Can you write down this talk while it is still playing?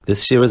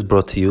This year is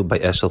brought to you by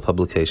Eshel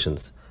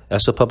Publications.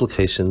 Eshel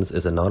Publications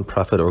is a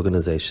non-profit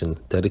organization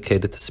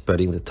dedicated to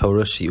spreading the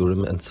Torah,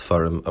 Shiurim, and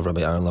Sefarim of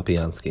Rabbi Aaron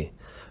Lapiansky.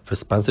 For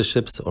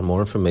sponsorships or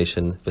more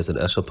information, visit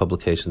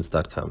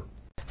eshelpublications.com.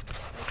 It's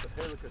a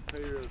chelik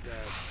Torah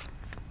that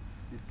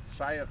it's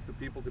shaykh to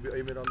people to be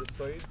aimed on the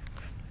side,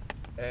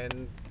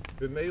 and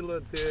the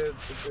Mela it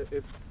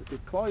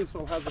Klal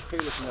Yisrael has a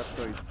chelik in that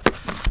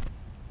side.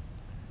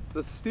 It's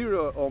a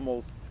stira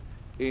almost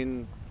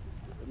in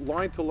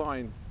line to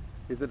line.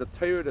 Is it a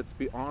Torah that's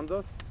beyond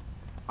us,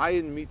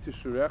 ayin mitu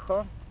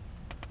shurecha,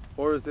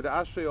 or is it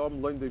ashrei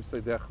om loindev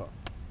seidecha?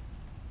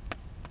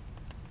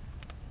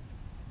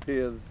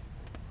 Here's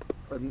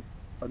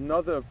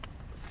another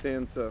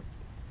stanza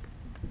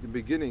at the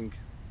beginning.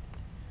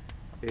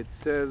 It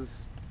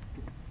says,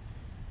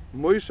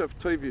 Moishav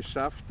toiv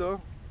yeshavta,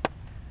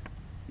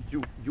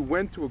 you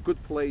went to a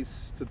good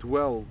place to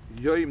dwell,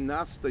 yoim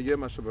nasta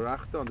yom asher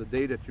barachta, on the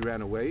day that you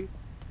ran away,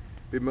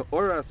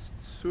 b'me'oras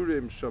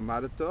surim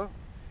shamarata,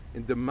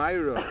 in the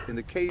Myra, in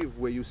the cave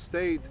where you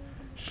stayed,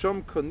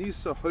 Shom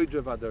Konisa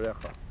Hoydra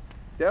Vadarecha.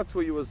 That's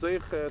where you were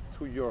Zeicha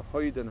to your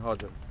Hoyd and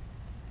Hadar.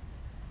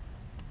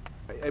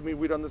 I mean,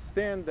 we'd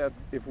understand that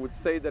if we would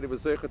say that it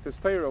was Zeicha to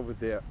stay over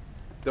there.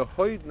 The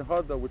Hoyd and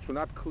Hadar, which were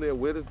not clear,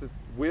 where's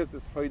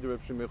this Hoyd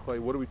Reb Shemichoy,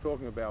 what are we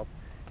talking about?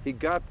 He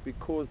got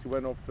because he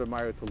went off to the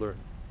Myra to learn.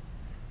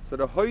 So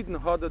the Hoyd and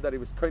Hadar that he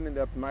was kind in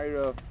that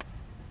Myra,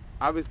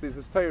 obviously is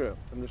his Torah.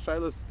 And the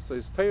Shailas, so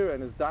his Torah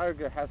and his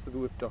Darga has to do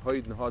with the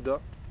Hoyd and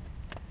Hadar.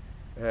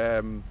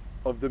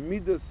 Of the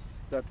midas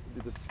that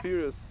the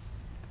spheres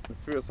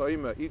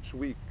Oima each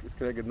week is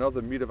connected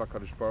another midah of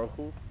HaKadosh Baruch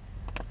Hu.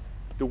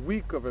 The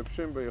week of Reb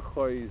Shimon Bar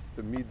Yochai is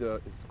the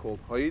midah is called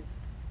Hoyd,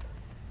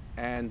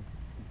 and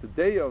the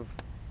day of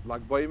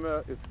Lag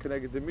B'Omer is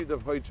connected the midah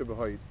of Hoyd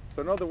Shebehoyd.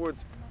 So in other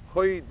words,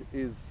 Hoyd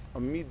is a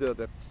midah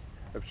that's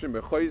Reb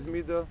Shimon Bar Yochai's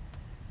midah,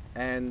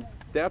 and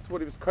that's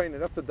what he was koina.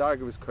 That's the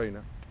darg of his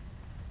koina.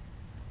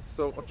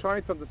 So I'm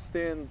trying to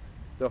understand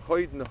the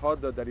Hoyd and the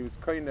Hadar that he was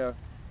koina,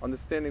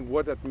 understanding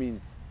what that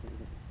means.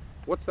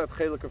 What's that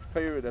chelik of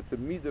Torah that the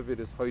mid of it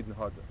is Hoyd and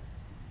Hadar?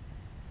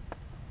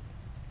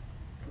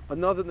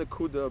 Another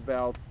nekuda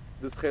about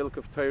this chelik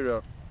of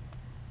Torah,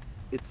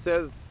 it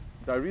says,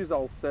 the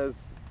Arizal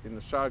says in the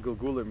Shar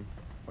Gilgulim,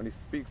 when he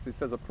speaks, he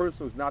says a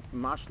person who's not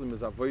mashlim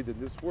is avoid in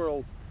this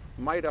world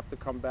might have to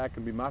come back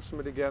and be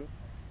mashlim again.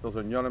 Those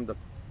are nyanim that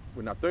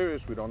we're not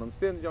Dorish, we don't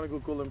understand the Yonah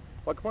Gilgulim.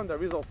 Like when the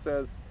Arizal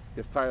says,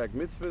 there's Taryag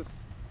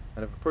mitzvahs,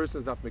 and if a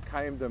person is not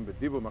mekayim them,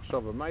 but dibu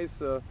machshava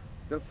ma'isa,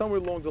 then somewhere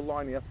along the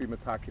line he has to be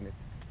metakin it.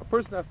 A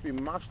person has to be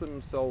mashlim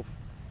himself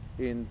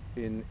in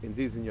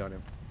these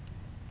inyanim.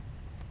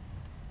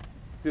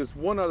 There's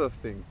one other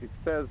thing. It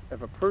says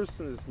if a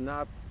person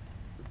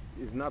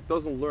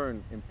doesn't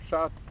learn in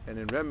pshat and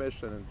in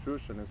remesh and in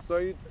trush and in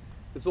soid,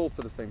 it's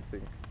also the same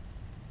thing.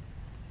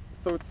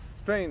 So it's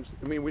strange.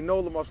 I mean, we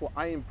know the mashal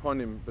ayin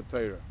ponim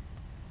b'Torah,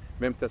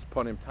 memtes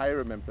ponim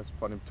Torah, memtes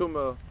ponim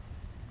tumah.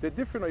 They're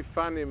different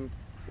ifanim.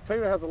 The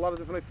Torah has a lot of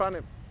different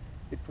ifanim.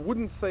 It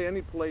wouldn't say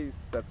any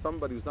place that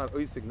somebody who's not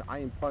oisig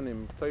ayin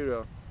panim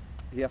Torah,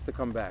 he has to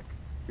come back,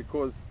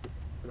 because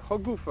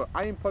hagufa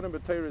ayin panim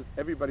b'Torah is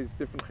everybody's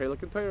different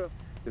chelik in Torah.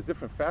 There's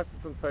different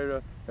facets in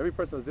Torah. Every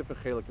person has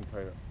different chelik in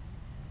Torah.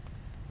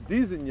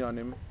 These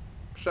inyanim,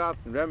 pshat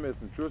and remes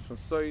and trush and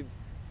soid,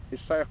 is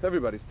shaykh to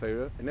everybody's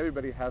Torah, and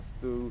everybody has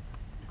to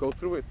go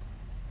through it.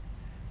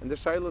 And the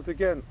shaylas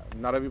again,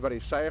 not everybody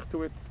is shaykh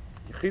to it.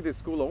 Yechidei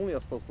school only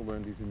are supposed to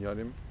learn these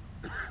inyanim.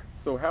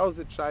 So how is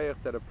it shaykh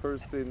that a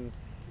person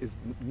is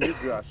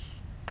midrash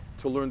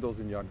to learn those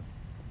inyanim?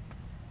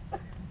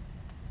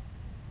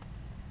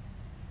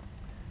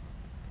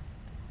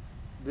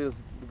 There's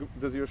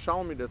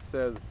Yerushalmi that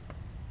says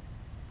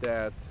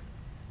that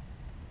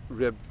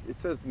it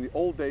says in the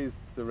old days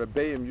the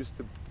Rebbeim used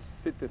to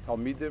sit at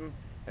Talmidim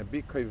and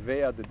be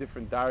koveya the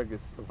different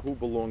dargis of who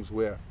belongs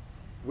where,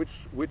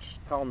 which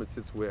Talmud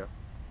sits where.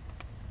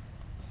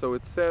 So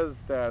it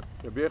says that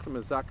Rabbi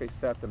Yechim Zakai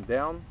sat them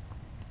down,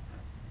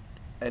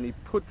 and he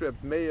put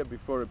Reb Meir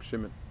before Reb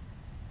Shimon.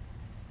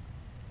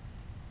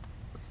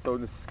 So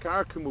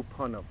Niskar Kemu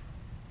Panav,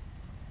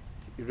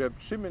 Reb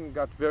Shimon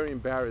got very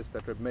embarrassed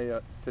that Reb Meir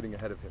is sitting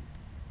ahead of him.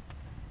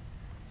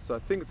 So I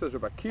think it says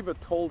Reb Akiva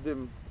told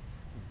him,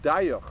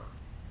 Dayoch,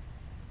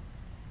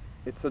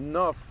 it's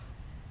enough,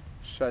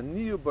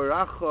 Shaniu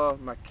Baracha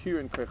Makir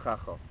in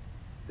Koichacha,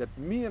 that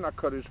me and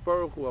HaKadosh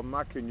Baruch Hu are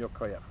Makir in your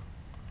Koyach.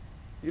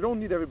 You don't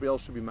need everybody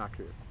else to be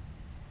Makir.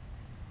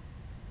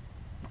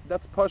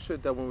 That's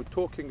Pashut, that when we're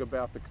talking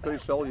about the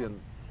Kedosh Elyon,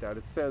 that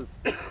it says,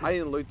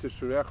 Ayin Loy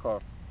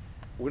Teshurecha,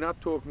 we're not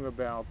talking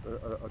about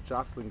a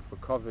jostling for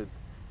covet.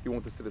 He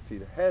wanted to sit a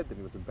seat ahead, and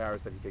he was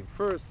embarrassed that he came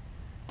first,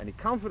 and he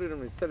comforted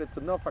him, and he said, it's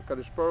enough,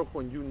 HaKadosh Baruch Hu,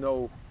 and you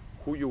know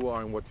who you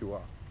are and what you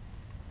are.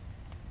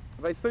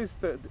 There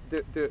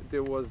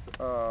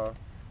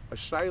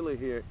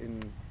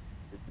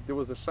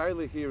was a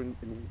shaila here in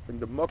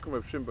the Mokum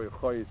of Shimon Bar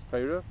Yochai's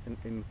Torah,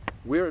 in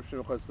where Reb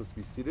Shimon Bar Yochai was supposed to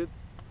be seated,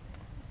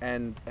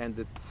 and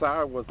the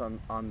Tsar was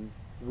on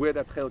where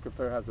that Chelik of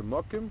Torah has a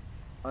Mokum,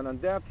 And on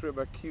that,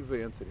 Rebbe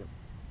Akiva answered him.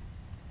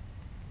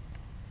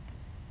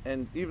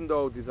 And even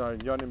though these are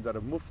inyanim that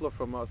are mufla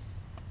from us,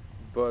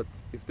 but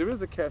if there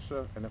is a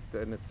kesha,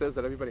 and it says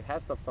that everybody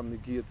has to have some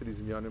negiah to these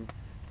inyanim,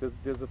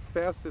 there's a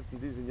facet in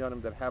these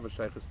inyanim that have a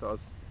shaykhis to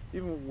us,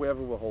 even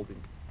wherever we're holding.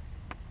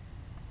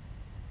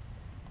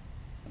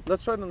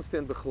 Let's try to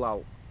understand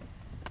Bichlal.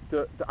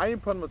 The Ayin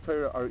Panim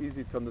Torah are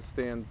easy to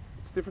understand.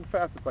 It's different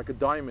facets, like a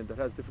diamond that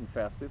has different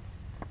facets,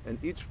 and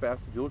each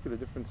facet, you look at a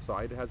different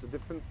side, it has a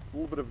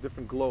little bit of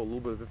different glow, a little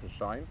bit of different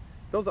shine.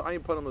 Those are Ayin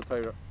Panim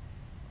Torah.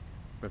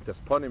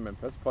 Memtes Panim,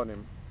 Memtes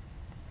Panim.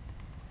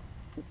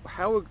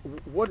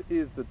 What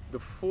is the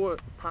four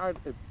part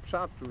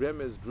Pshat,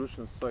 Remez, Drush,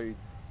 and Soid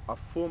are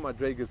four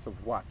madregas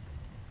of what?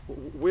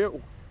 Where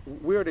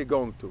are they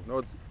going to? No,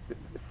 it's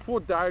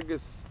four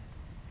dargas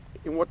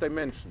in what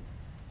dimension?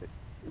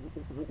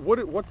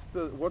 What's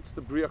the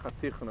Briach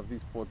HaTichon of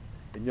these four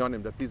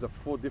inyanim, that these are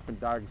four different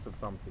dargas of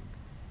something?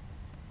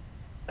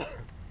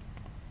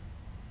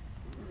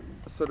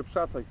 So the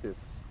Pshat's like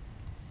this.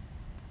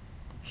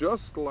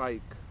 Just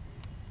like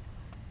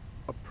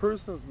a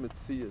person's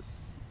mitzias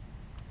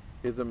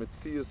is a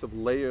mitzias of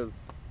layers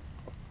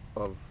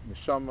of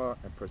neshama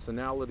and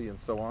personality and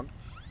so on.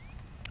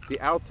 The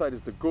outside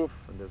is the guf,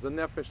 and there's a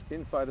nefesh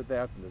inside of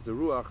that, and there's a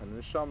ruach and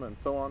a neshama and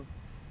so on.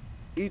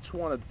 Each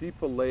one a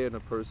deeper layer in a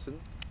person.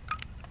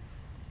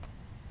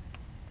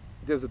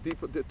 There's a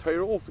deeper. The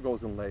Torah also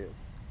goes in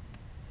layers.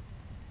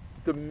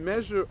 The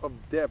measure of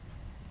depth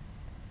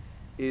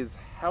is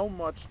how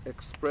much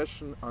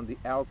expression on the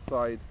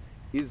outside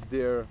is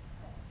there,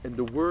 in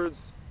the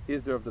words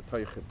is there of the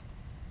Teichen.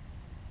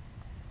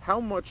 How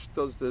much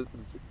does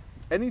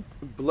any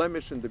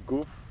blemish in the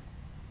guf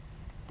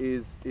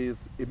is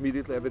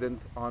immediately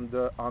evident on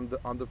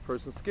the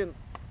person's skin.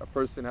 A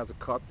person has a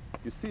cut,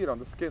 you see it on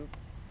the skin.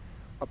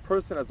 A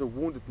person has a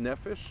wounded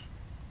nefesh,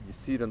 you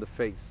see it on the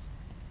face.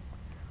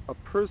 A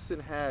person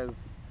has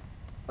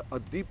a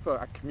deeper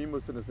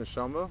akmimus in his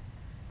neshama,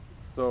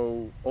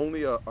 so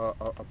only a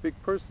big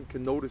person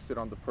can notice it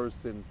on the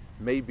person,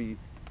 maybe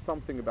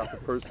something about the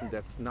person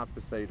that's not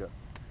beseder,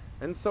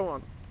 and so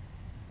on.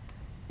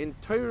 In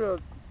Torah,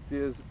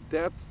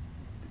 that's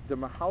the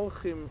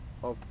mahalchim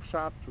of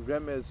Pshat,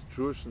 Remez,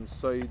 Drush, and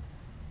Soid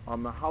are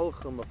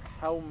mahalchim of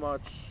how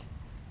much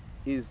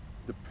is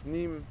the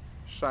Pnim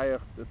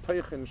Shayach, the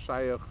Teichen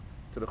Shayach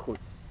to the Chutz.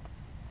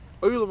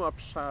 Olam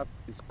Pshat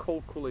is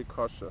Kol Kulei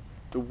Kasha.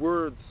 The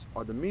words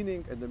are the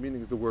meaning, and the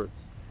meaning is the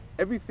words.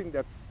 Everything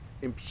that's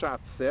in Pshat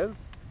says,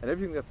 and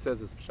everything that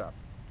says is Pshat.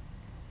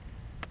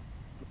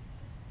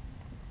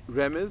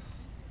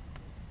 Remez,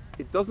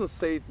 it doesn't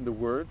say it in the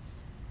words.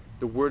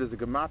 The word is a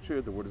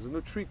gematria. The word is a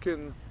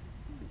nutrikin.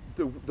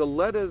 The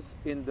letters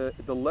in the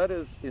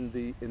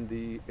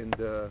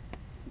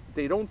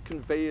they don't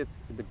convey it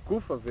in the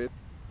goof of it,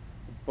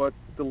 but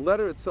the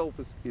letter itself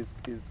is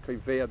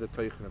kaiveya the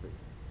teichen of it.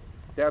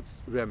 That's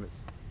remez.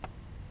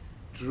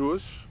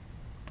 Drush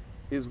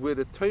is where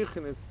the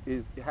teichen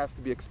is it has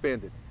to be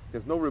expanded.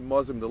 There's no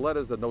remazim in the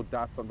letters. There are no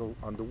dots on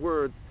the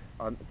word.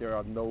 There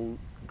are no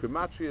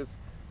gematrias,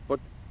 but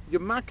you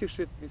makish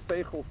it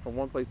miseichel from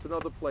one place to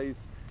another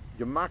place.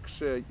 You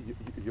makshe,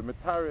 you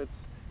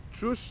metaretz.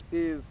 Drush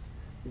is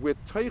where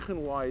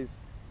teichen-wise,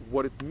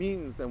 what it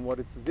means and what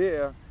it's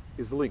there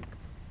is linked.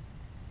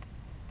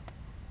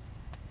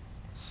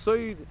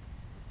 Soid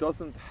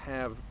doesn't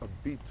have a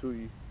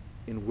bitui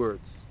in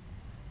words.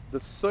 The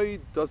soid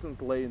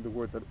doesn't lay in the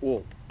words at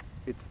all.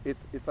 It's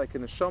like a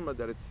neshama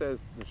that it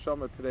says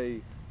neshama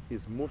today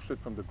is mufshet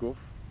from the guf.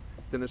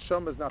 The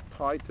neshama is not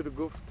tied to the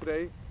guf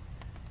today.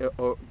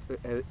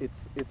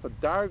 It's a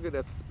darga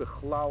that's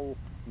bechlal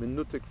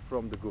minutik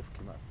from the guf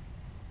kimat.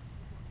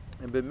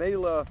 And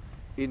b'meila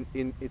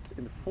it's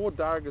in four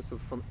dargas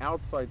from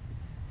outside,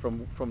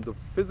 from the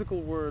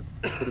physical word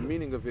to the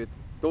meaning of it.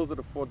 Those are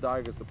the four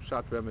dargas of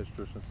Pshat, Remez,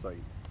 Drush, and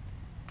Soid.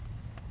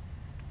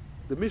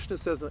 The Mishnah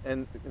says,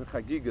 and in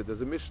Chagiga,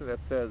 there's a Mishnah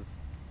that says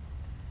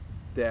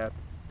that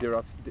there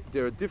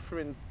are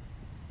different.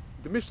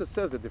 The Mishnah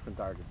says there are different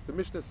dargas. The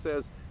Mishnah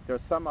says there are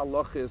some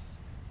halachis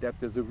that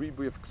there's a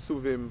ribuy of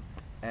ksuvim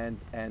and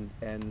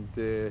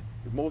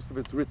most of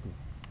it's written.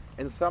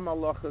 And some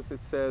halachas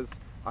it says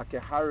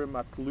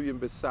akeharim atluyim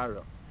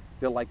besara.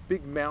 They're like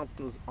big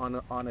mountains on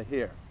a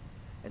hair.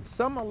 And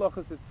some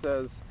halachas it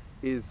says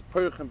is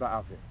perchem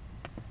ba'avir.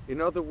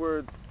 In other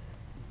words,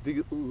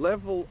 the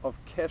level of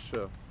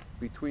kesher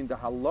between the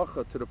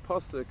halacha to the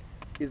pasuk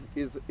is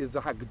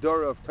a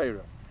hagdara of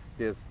Torah.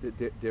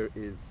 There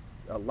is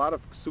a lot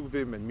of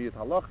ksuvim and miyat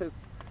halachis.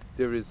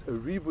 There is a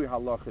ribui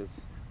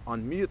halachis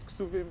on miyat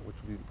ksuvim, which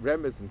would be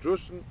remez and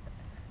drushin,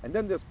 and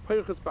then there's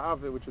perches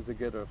ba'avir, which is a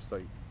gather of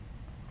Soid.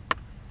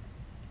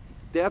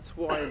 That's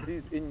why in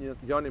these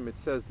inyanim it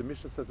says, the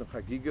Mishnah says in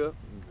Chagiga,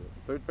 in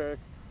the third parak,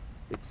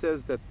 it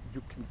says that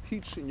you can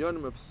teach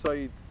inyanim of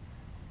Soid,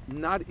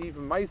 not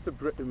even Ma'aseh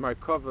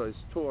Merkava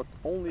is taught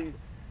only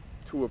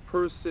to a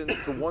person,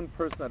 to one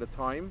person at a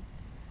time.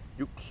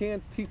 You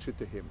can't teach it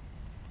to him,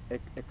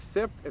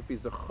 except if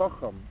he's a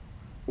chacham,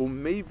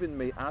 umevin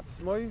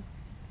me'atzmoi,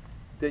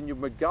 then you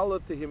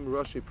megala to him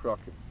Rashi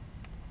Prakim.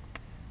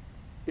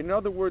 In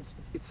other words,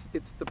 it's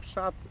the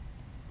pshat.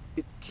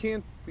 It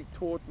can't be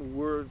taught in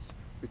words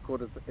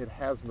because it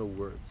has no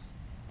words.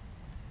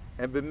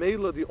 And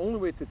b'meila, the only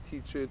way to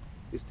teach it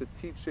is to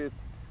teach it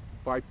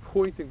by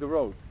pointing the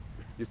road.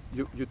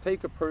 You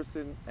take a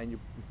person and you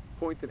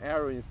point an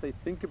arrow and you say,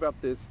 think about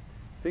this,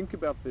 think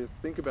about this,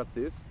 think about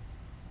this.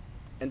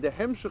 And the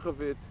hemshech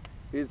of it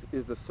is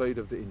the side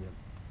of the inyan.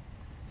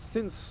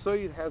 Since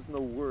side has no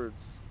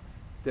words,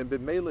 then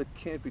b'meila it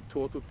can't be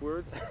taught with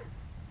words.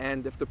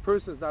 And if the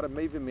person is not a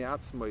mevim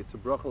mi'atzma, it's a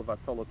brachal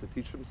vatala to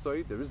teach him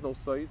side. There is no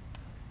side.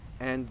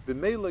 And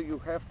b'meila you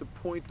have to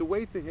point the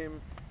way to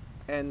him,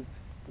 and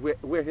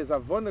where his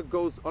avana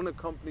goes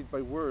unaccompanied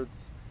by words,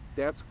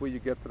 that's where you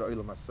get to the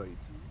olam hasaid.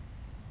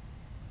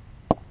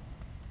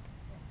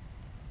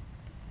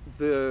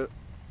 The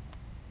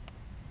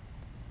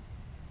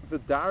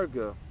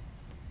darga,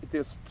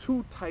 there's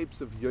two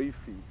types of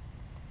yoifi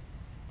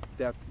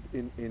that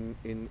in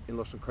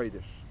Lashon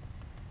Kodesh.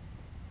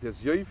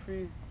 There's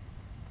yoifi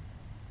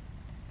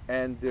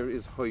and there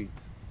is hoid.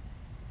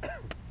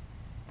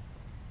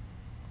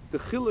 The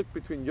chiluk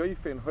between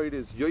yoifi and hoid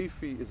is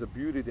yoifi is a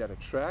beauty that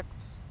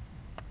attracts.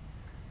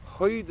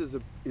 Hoid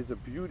is a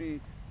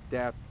beauty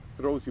that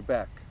throws you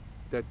back,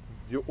 that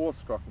you're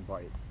awestruck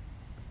by it.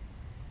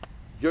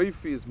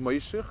 Yoifi is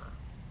moishich.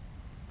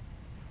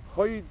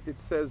 Hoid, it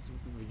says,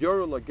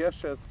 v'yoru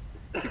lageshes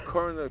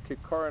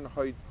kikoran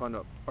hoid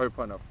panav.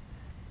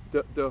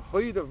 The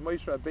hoid of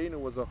Moshe Rabbeinu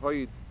was a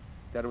hoid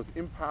that it was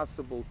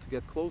impossible to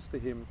get close to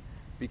him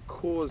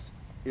because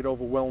it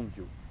overwhelmed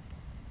you.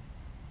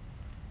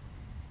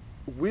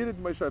 Where did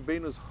Moshe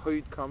Rabbeinu's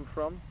hoid come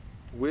from?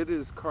 Where did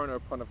his koran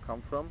panav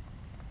come from?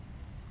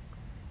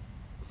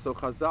 So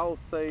Chazal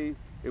say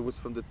it was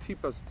from the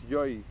tipas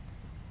diyoi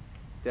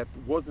that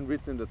wasn't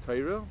written in the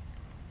Torah.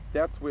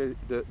 That's where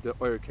the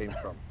oyer came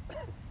from.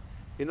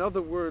 In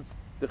other words,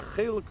 the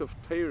chelik of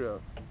Torah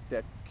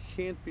that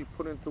can't be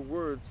put into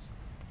words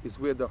is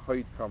where the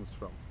hoid comes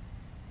from.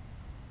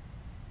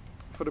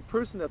 For the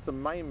person that's a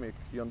maimik,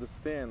 you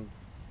understand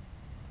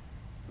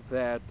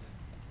that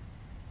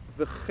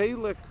the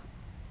chelik,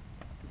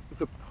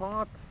 the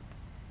part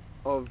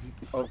of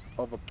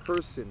a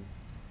person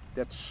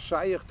that's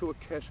shaykh to a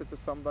keshet to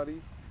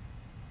somebody,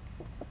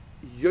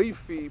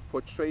 yoifi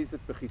portrays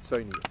it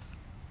bechitzonius.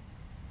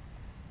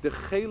 The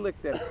chelik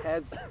that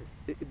has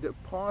the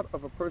part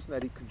of a person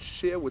that he can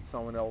share with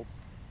someone else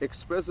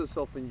expresses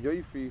itself in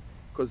yoifi,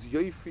 because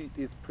yoifi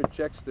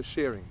projects the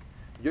sharing.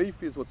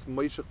 Yoifi is what's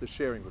meishach the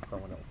sharing with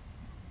someone else.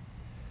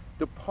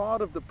 The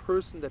part of the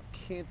person that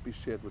can't be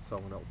shared with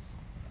someone else,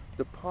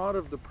 the part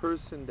of the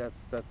person that's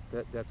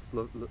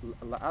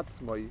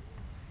la'atzmai,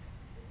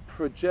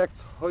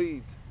 projects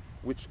hoid,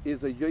 which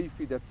is a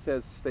yoifi that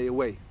says stay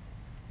away,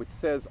 which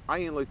says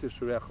ayin lo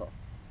tishurecha.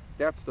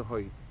 That's the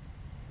hoid.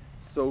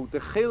 So the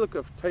chelik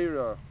of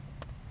Torah,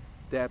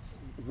 that's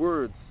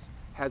words,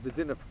 has a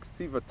din of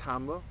ksiva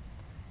tama.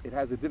 It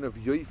has a din of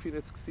yoifi in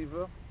its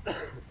ksiva.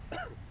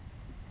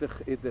 The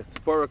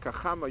tzpora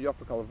kachama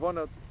yofak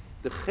alvonat.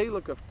 The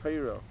chelik of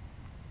Torah,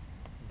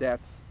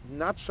 that's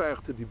not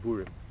shaykh to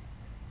diburim,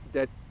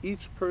 that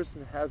each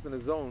person has in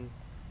his own,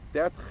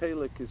 that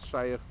chelik is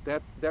shaykh.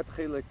 That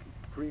chelik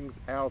brings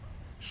out,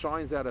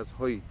 shines out as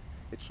hoid.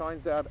 It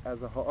shines out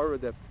as a ha'ara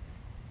that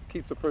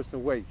keeps a person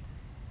away.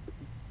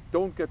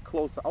 Don't get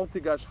closer. Al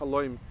tigash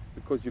haloim,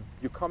 because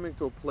you're coming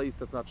to a place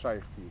that's not shaykh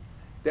to you.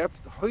 That's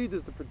the hoid,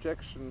 is the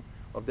projection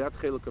of that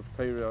chelik of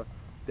Torah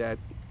that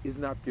is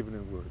not given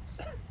in words.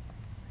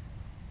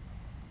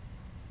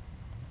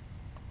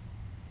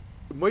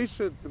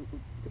 Moshe,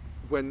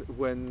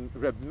 when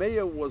Reb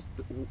Meir was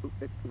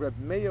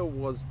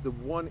the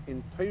one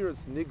in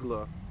Torah's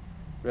nigla,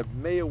 Reb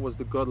Meir was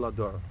the Gadol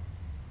Hador.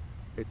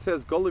 It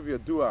says Golav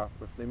Yadua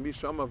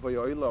Mishama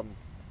Vayoilam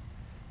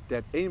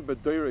that ein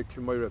bedoire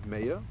k'moy Reb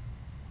Meir,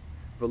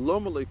 v'lo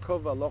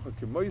melekov halacha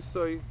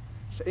k'moysoi,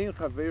 she'ein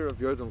chaver of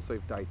Yodon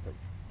Seif Daitoi.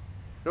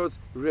 In other words,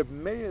 Reb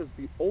Meir is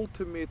the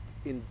ultimate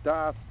in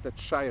das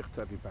that's shaykh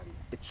to everybody.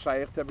 It's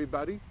shaykh to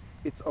everybody.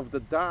 It's of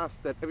the das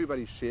that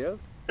everybody shares,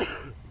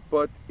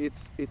 but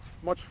it's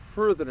much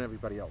further than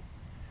everybody else.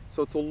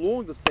 So it's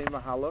along the same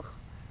mahalach,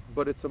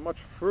 but it's a much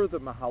further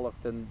mahalach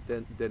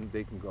than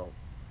they can go.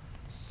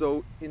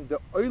 So in the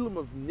olam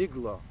of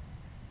nigla,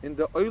 in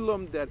the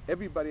olam that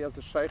everybody has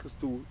a shaykhs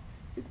to,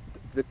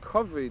 the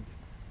covet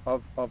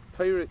of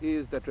Torah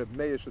is that Reb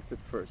Meir should sit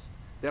first.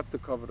 That's the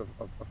covet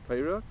of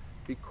Torah,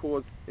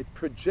 because it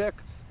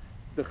projects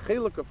the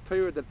chelik of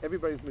Torah that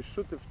everybody's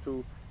mishutif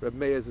to. Reb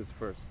Meir's is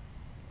first.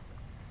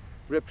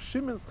 Reb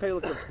Shimon's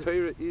chelik of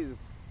Torah is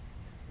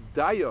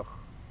Dayach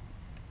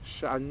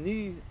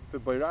Shani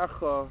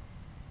v'Bayracha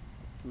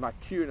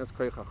Makir Nas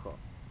Koichacha.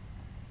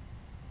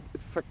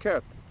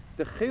 Faket.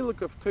 The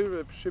chelik of Torah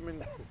Reb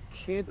Shimon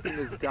can't be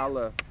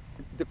Nizgala.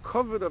 The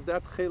covet of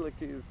that chelik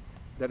is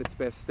that it's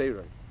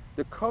Be'esteiroi.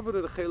 The covet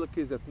of the chelik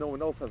is that no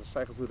one else has a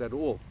shaykhs with at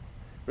all.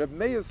 Reb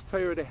Meir's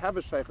Torah, they have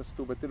a shaykhs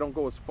too, but they don't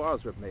go as far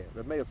as Reb Meir.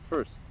 Reb Meir's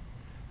first.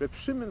 Reb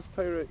Shimon's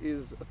Torah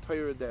is a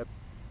Torah that's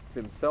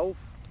to himself.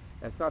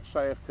 and it's not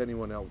shaykh to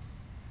anyone else.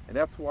 And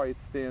that's why it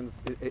stands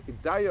a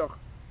dayach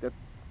that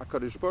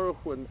HaKadosh Baruch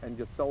Hu and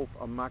yourself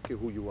are makir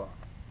who you are.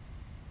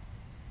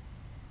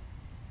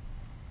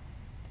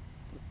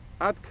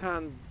 Ad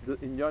kan the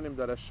inyanim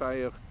that are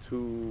shaykh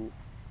to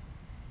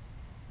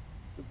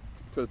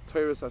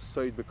Teres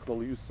Asoid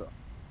B'Klal Yusa.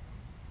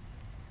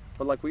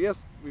 But like we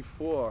asked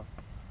before,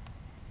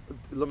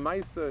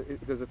 L'maisa,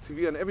 there's a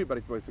TV on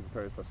everybody voice of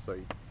Teres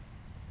Asoid.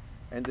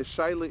 And the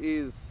shaila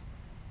is,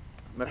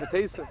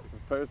 Mechatesa,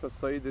 Teres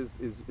Asoid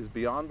is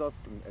beyond us,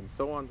 and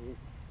so on.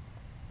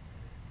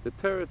 The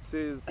Teretz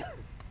is,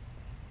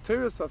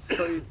 Teres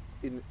Asoid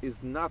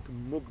is not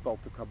mugbal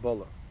to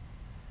Kabbalah.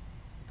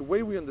 The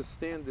way we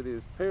understand it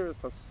is, Teres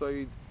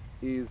Asoid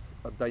is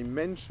a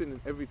dimension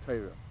in every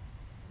Torah.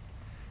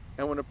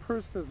 And when a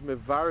person is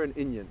mevar an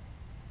inyan,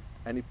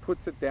 and he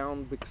puts it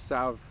down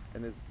b'ksav,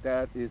 and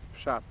that is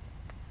pshat,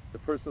 the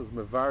person is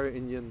mevar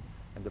inyan,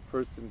 and the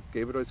person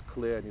gave it as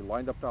clear, and he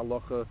lined up the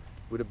halacha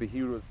with the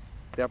behirus,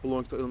 that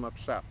belongs to ilma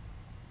pshat.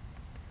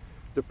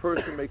 The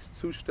person makes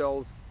two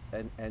shtels,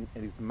 and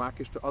he's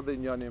makish to other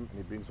inyanim, and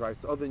he brings rice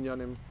to other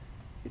inyanim,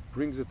 it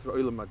brings it to the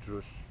ilma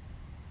madrush.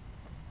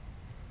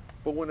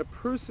 But when a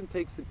person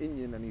takes an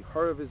inyan, and he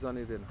harav is on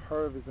it, and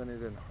harav is on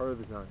it, and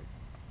harav is on it,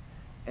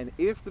 and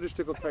after the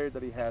shtickle Torah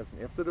that he has,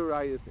 and after the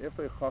rayas, and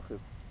after the chachas,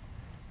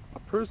 a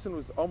person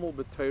who's amul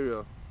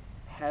b'Torah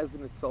has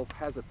in itself,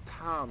 has a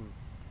tam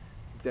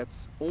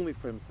that's only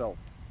for himself.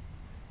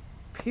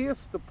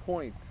 Past the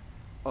point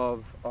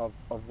of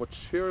what's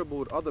shareable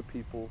with other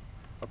people,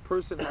 a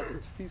person has a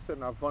tfisa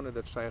and avana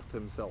that's shaykh to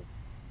himself.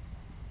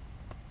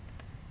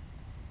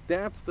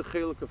 That's the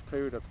chelik of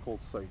Torah that's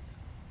called Sait.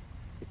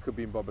 It could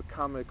be in Baba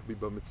Kama, it could be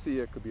Baba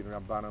Metzia, it could be in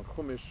Ramban and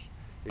Chumash,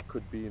 it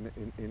could be in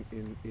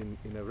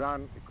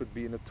Iran, it could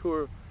be in a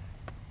tour.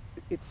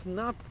 It's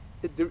not,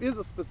 there is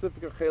a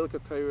specific chelik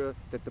of Torah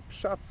that the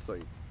pshat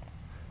Sait.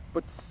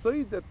 But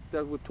Sait that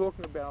we're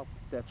talking about,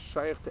 that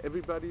shaykh to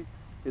everybody,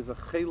 is a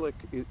chelik,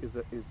 is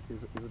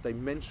a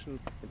dimension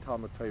in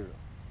Talmud Torah.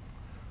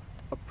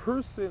 A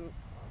person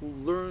who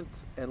learned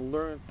and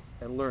learned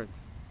and learned,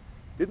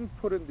 didn't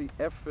put in the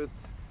effort,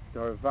 the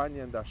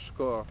harvanya and the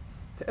ashkar,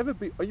 to ever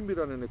be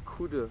oymid on an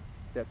akuda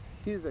that's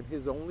his and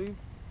his only,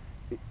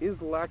 it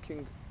is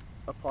lacking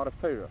a part of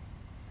Torah.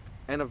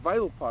 And a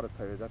vital part of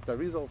Torah that the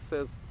Rizal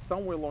says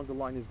somewhere along the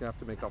line he's going to have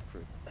to make up for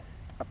it.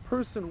 A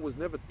person who was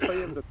never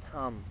tayyim the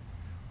tam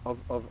of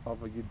a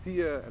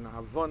yediyah and a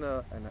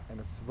havana and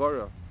a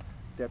svara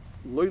that's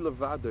loy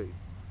levadoi,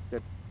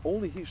 that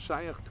only he's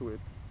shaykh to it,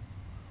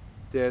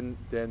 then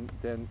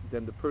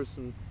the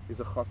person is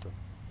a chassan.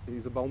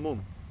 He's a balmum.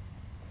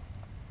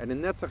 And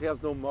in Netzach he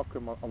has no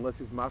makom unless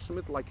he's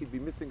mashmit, like he'd be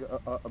missing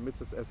a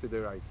mitzvah esed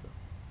deraisa.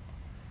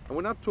 And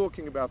we're not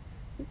talking about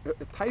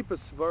a type of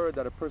svara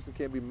that a person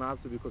can't be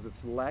master because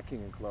it's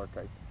lacking in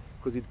klarkite,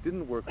 because he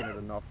didn't work on it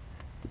enough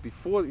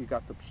before he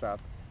got the pshat.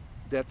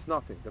 That's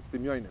nothing. That's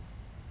dimyonis.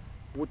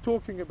 We're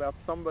talking about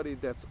somebody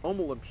that's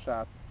omul and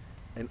pshat,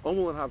 and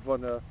omul and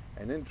havana,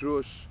 and in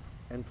drush,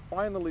 and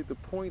finally the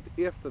point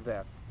after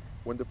that,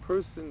 when the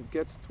person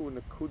gets to an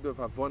akud of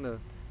havana,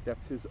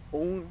 that's his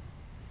own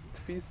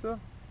tfisa,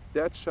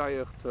 that's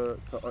shaykh to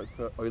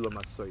olam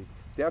hasoid.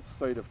 That's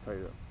side of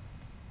Torah.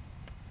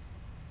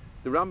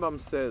 The Rambam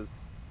says,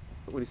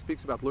 when he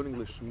speaks about learning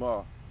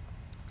Lishma,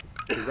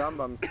 the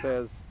Rambam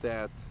says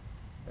that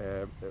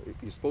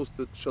you're supposed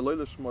to, Shaloi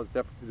Lishma is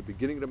definitely the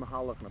beginning of the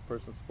Mahalach, and a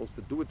person's supposed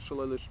to do it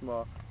Shaloi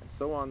Lishma, and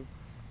so on.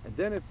 And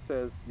then it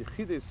says,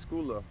 Yechidei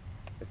Skula,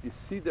 if you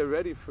see they're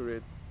ready for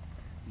it,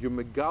 you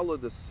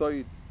megala the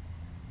side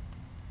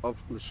of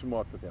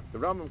Lishma to them. The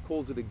Rambam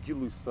calls it a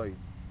Gilu side,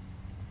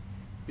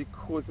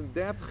 because in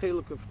that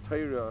chelik of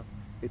Torah,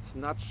 it's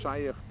not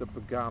shaykh the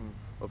pagam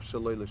of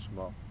Shaloi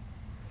Lishma.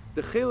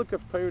 The chelik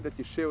of Torah that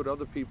you share with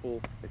other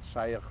people, it's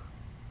shaykh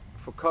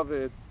for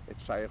kavod,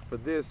 it's shaykh for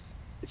this.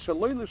 It's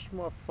Shaloi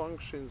Lishma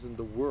functions in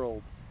the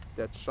world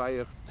that's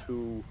shaykh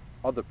to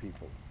other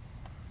people.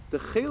 The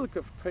chelik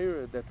of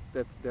Torah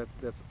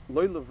that's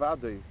loy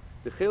levadei,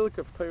 the chelik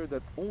of Torah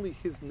that only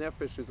his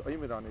nefesh is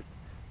oimid on it,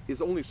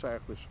 is only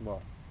shaykh Lishma.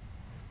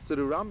 So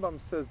the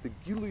Rambam says the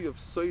gilui of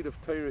Sod of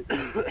Torah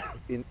is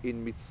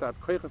in mitzad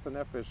koichas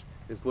hanefesh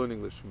is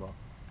learning Lishma.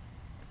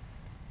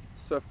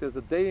 So if there's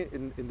a day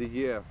in the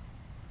year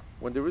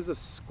when there is a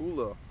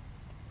skula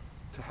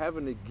to have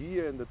an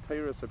egiyah in the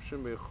Torah of Reb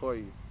Shimon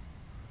Yochai,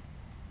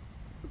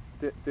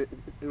 the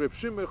Reb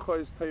Shimon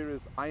Yochai's Torah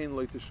is ayin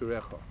lo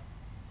tishurecha.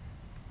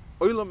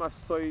 Olam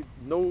hasoid,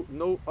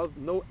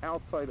 no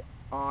outside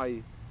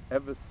eye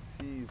ever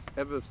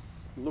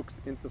looks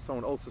into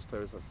someone else's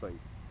Torah hasoid.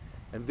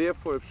 And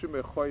therefore, Reb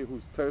Shimon Yochai,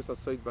 whose Torah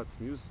hasoid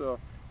batzmiusa,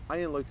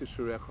 ayin lo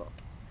tishurecha.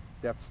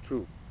 That's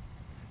true.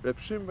 Reb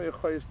Shimon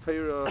Yochai's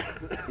Torah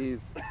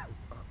is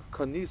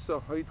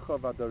kanisa hoidcha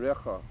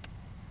vadarecha.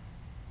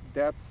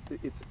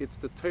 It's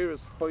the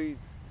Torah's hoid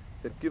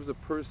that gives a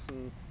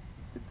person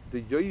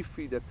the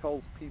yoifi that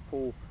tells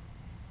people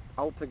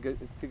al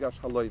tigash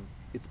haloim.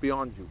 It's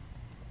beyond you.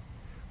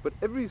 But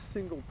every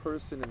single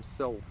person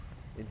himself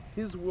in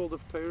his world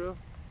of Torah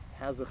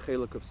has a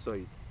chelik of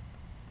Sod.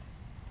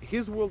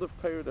 his world of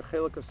Torah, the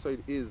Chelek HaSoid,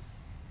 is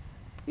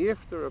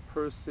after a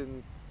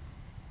person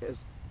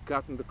has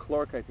gotten the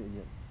Klarkeit in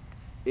him,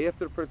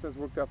 after a person has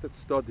worked out the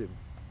Tzodim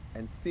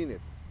and seen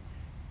it,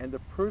 and the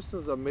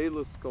person's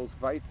Amelus goes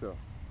weiter,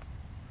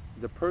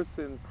 the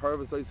person,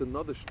 however, is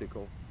another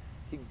shtickle,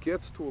 he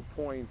gets to a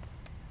point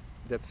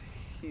that's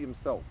he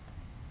himself.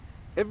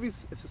 Every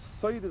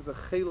Soid is a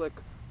Chelek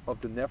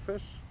of the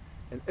Nefesh,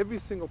 and every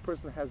single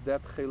person has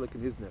that Chelek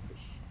in his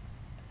Nefesh.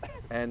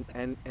 And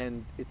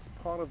it's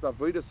part of the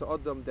Avodas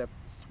Adam that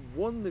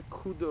one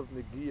Nekuda of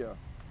Negia,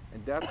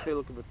 and that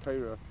Chelek of the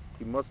Torah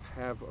he must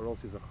have, or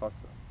else he's a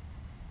Chasa.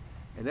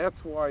 And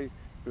that's why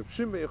Reb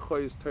Shimon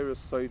Yochai's Torah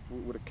Soid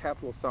with a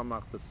capital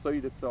Samach, the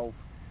Soid itself,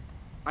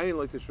 Ayin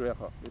Lo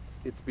Tishrecha.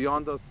 It's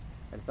beyond us,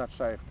 and it's not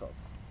Shaykh to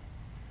us.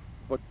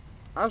 But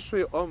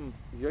Ashrei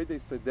Yodei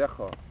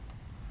Sodecha,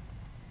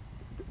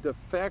 the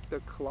fact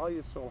that Klal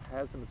Yisrael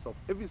has in itself,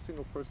 every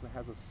single person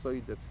has a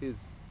Soid that's his.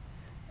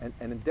 And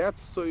in that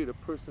Soid, a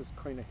person is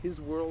kind of his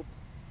world.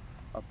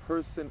 A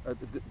person,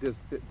 there's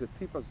the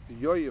tipas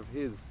diyoy of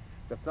his,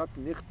 that's not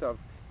nichtav,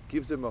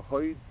 gives him a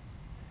hoid.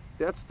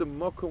 That's the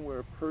makom where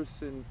a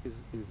person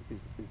is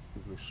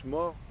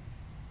lishma.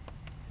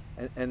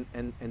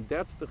 And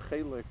that's the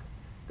chelek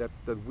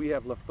that we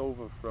have left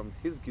over from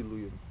his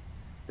giluyim.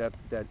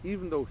 That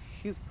even though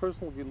his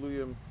personal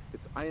giluyim,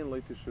 it's ayin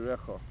lo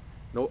tisherecha,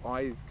 no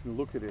eye can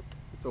look at it,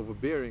 it's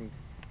overbearing,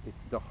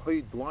 the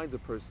hoid blinds a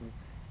person.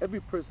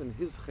 Every person,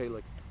 his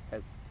chelek,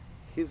 has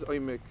his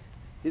oimek,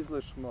 his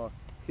lishma,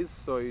 his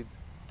soid,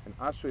 and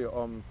ashrei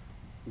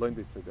learn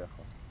this sedecha.